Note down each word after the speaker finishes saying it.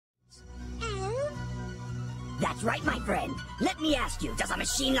That's right, my friend. Let me ask you, does a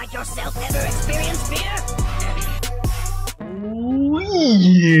machine like yourself ever experience fear?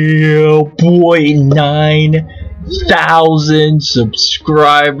 Yeah, boy, 9,000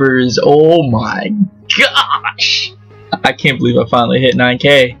 subscribers. Oh my gosh. I can't believe I finally hit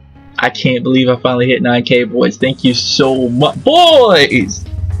 9K. I can't believe I finally hit 9K, boys. Thank you so much. Boys!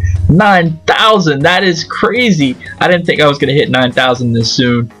 9,000. That is crazy. I didn't think I was going to hit 9,000 this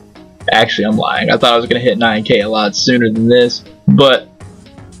soon. Actually, I'm lying. I thought I was going to hit 9K a lot sooner than this. But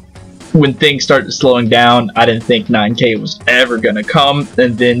when things started slowing down, I didn't think 9K was ever going to come.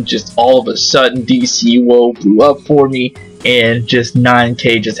 And then just all of a sudden, DCUO blew up for me. And just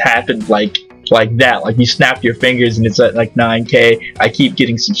 9K just happened like that. Like you snap your fingers and it's at like 9K. I keep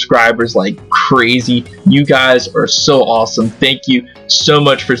getting subscribers like crazy. You guys are so awesome. Thank you so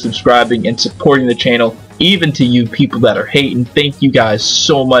much for subscribing and supporting the channel. Even to you people that are hating, thank you guys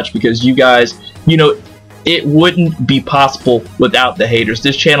so much, because you guys, you know, it wouldn't be possible without the haters.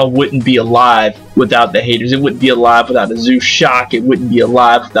 This channel wouldn't be alive without the haters. It wouldn't be alive without a Zeus Shock. It wouldn't be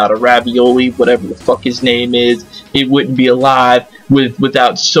alive without a Ravioli, whatever the fuck his name is. It wouldn't be alive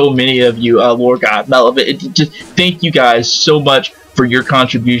without so many of you, Lord God Melvin. Just thank you guys so much for your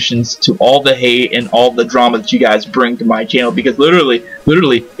contributions to all the hate and all the drama that you guys bring to my channel, because literally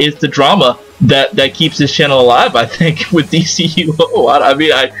it's the drama that keeps this channel alive, I think, with DCUO. I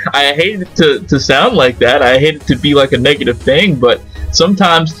mean, I hate it to sound like that. I hate it to be like a negative thing, but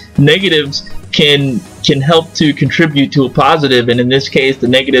sometimes negatives can help to contribute to a positive, and in this case, the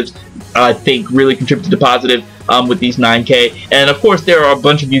negatives, I think, really contribute to the positive with these 9K. And of course, there are a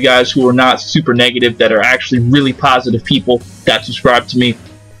bunch of you guys who are not super negative, that are actually really positive people that subscribe to me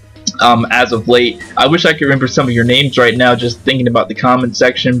as of late. I wish I could remember some of your names right now just thinking about the comment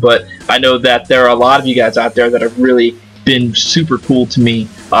section, but I know that there are a lot of you guys out there that have really been super cool to me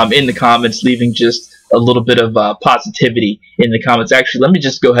in the comments, leaving just a little bit of positivity in the comments. Actually, let me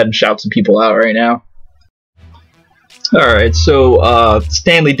just go ahead and shout some people out right now. Alright, so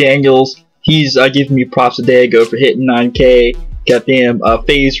Stanley Daniels, he's giving me props a day ago for hitting 9K. Goddamn,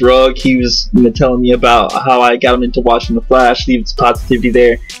 FaZe Rug, he was telling me about how I got him into watching The Flash, leaving some positivity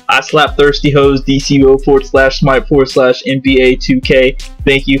there. I Slap Thirsty Hose, DCO/Smite/NBA 2K.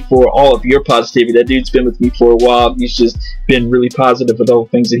 Thank you for all of your positivity. That dude's been with me for a while. He's just been really positive with all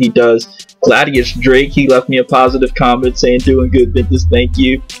the things that he does. Gladius Drake, he left me a positive comment saying, doing good, Ventus, thank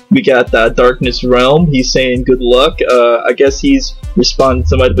you. We got Darkness Realm, he's saying good luck. I guess he's responding to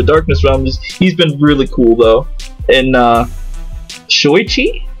somebody, but Darkness Realm, he's been really cool though. And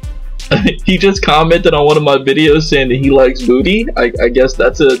Shoichi, he just commented on one of my videos saying that he likes booty. I guess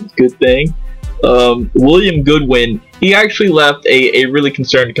that's a good thing. William Goodwin, he actually left a really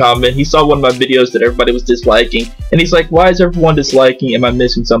concerned comment. He saw one of my videos that everybody was disliking, and he's like, why is everyone disliking? Am I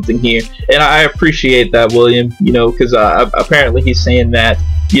missing something here? And I appreciate that, William, you know, because apparently he's saying that,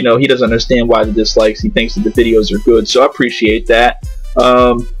 you know, he doesn't understand why the dislikes. He thinks that the videos are good, so I appreciate that.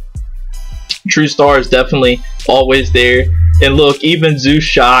 True Star is definitely always there. And look, even Zeus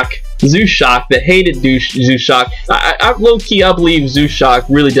Shock, the hated Zeus Shock, I low-key, I believe Zeus Shock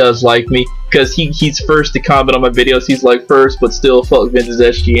really does like me, because he's first to comment on my videos. He's like first, but still, fuck Ventus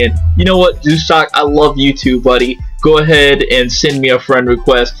SGN. You know what, Zeus Shock, I love you too, buddy. Go ahead and send me a friend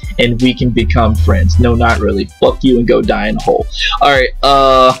request, and we can become friends. No, not really. Fuck you and go die in a hole. Alright,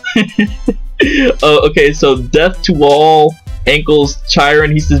 okay, so Death to All Ankles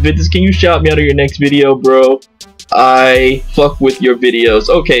Chiron, he says, Ventus, can you shout me out of your next video, bro? I fuck with your videos.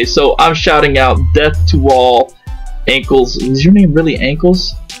 Okay, so I'm shouting out Death to All Ankles. Is your name really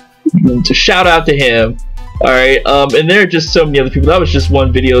Ankles? To shout out to him. Alright, and there are just so many other people. That was just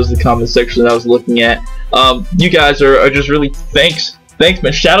one video in the comment section that I was looking at. You guys are just really, thanks,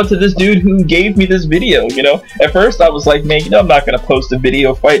 man. Shout out to this dude who gave me this video, you know. At first I was like, man, you know, I'm not gonna post a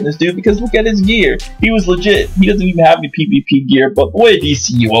video fighting this dude, because look at his gear. He was legit. He doesn't even have any PvP gear, but the way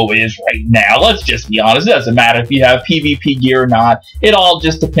DCUO is right now, let's just be honest, it doesn't matter if you have PvP gear or not. It all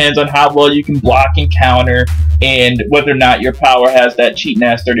just depends on how well you can block and counter, and whether or not your power has that cheating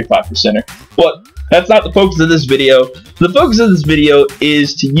ass 35%er. But that's not the focus of this video. The focus of this video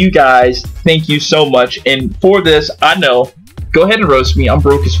is to you guys. Thank you so much. And for this, I know, go ahead and roast me, I'm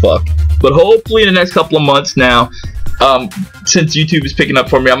broke as fuck. But hopefully in the next couple of months now, since YouTube is picking up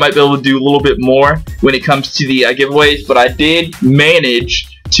for me, I might be able to do a little bit more when it comes to the giveaways. But I did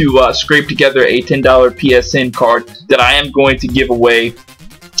manage to scrape together a $10 PSN card that I am going to give away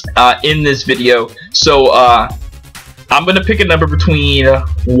in this video. So I'm going to pick a number between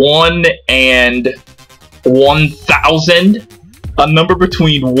 1 and 1,000. A number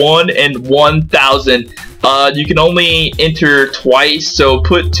between 1 and 1,000. You can only enter twice, so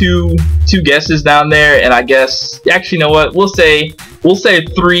put two guesses down there, and I guess actually, you know what? We'll say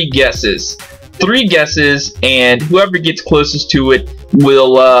 3 guesses. 3 guesses, and whoever gets closest to it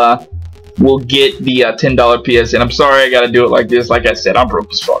will get the $10 PSN. I'm sorry I gotta do it like this. Like I said, I'm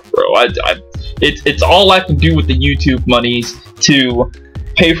broke as fuck, bro. It's all I can do with the YouTube monies to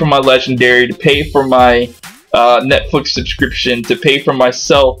pay for my legendary, to pay for my Netflix subscription, to pay for my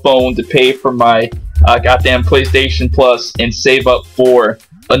cell phone, to pay for my goddamn PlayStation Plus, and save up for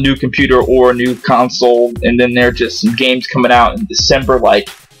a new computer or a new console. And then there are just some games coming out in December, like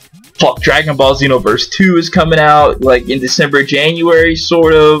fuck, Dragon Ball Xenoverse 2 is coming out like in December, January,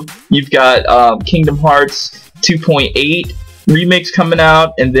 sort of. You've got Kingdom Hearts 2.8 remix coming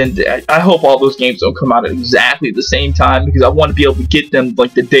out, and then I hope all those games don't come out at exactly the same time, because I want to be able to get them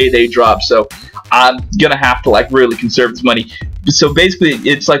like the day they drop. So I'm gonna have to like really conserve this money. So basically,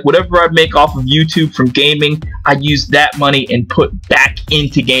 it's like whatever I make off of YouTube from gaming, I use that money and put back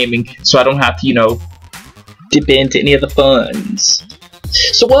into gaming, so I don't have to, you know, dip into any of the funds.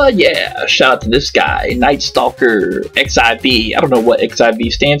 So yeah, shout out to this guy, Night Stalker XIB. I don't know what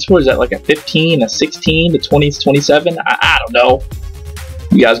XIB stands for. Is that like a 15, a 16, a 20, 27? I don't know.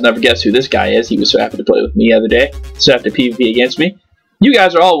 You guys never guess who this guy is. He was so happy to play with me the other day. So happy to PvP against me. You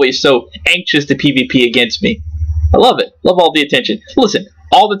guys are always so anxious to PvP against me. I love it. Love all the attention. Listen,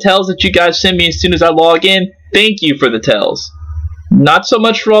 all the tells that you guys send me as soon as I log in, thank you for the tells. Not so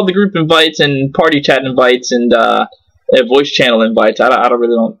much for all the group invites and party chat invites and voice channel invites. I don't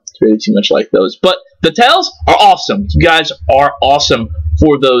really too much like those. But the tells are awesome. You guys are awesome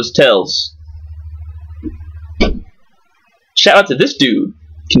for those tells. Shout out to this dude,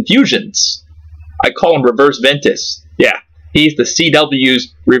 Confusions. I call him Reverse Ventus. Yeah, he's the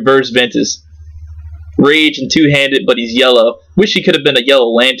CW's Reverse Ventus. Rage and two-handed, but he's yellow. Wish he could have been a yellow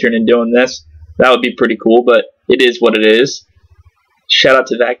lantern in doing this. That would be pretty cool, but it is what it is. Shout out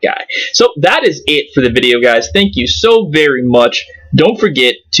to that guy. So that is it for the video, guys. Thank you so very much. Don't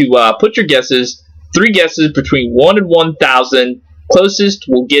forget to put your guesses. 3 guesses between 1 and 1,000. Closest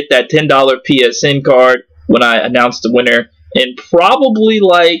will get that $10 PSN card when I announce the winner in probably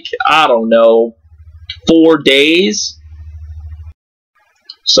like, I don't know, 4 days.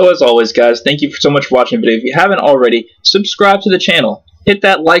 So as always, guys, thank you so much for watching the video. If you haven't already, subscribe to the channel. Hit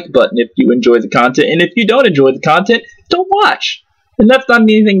that like button if you enjoy the content. And if you don't enjoy the content, don't watch. And that's not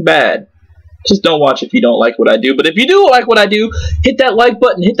anything bad. Just don't watch if you don't like what I do. But if you do like what I do, hit that like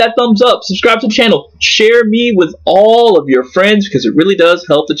button, hit that thumbs up, subscribe to the channel, share me with all of your friends, because it really does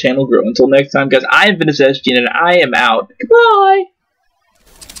help the channel grow. Until next time, guys, I am Ventus SGN, and I am out. Goodbye.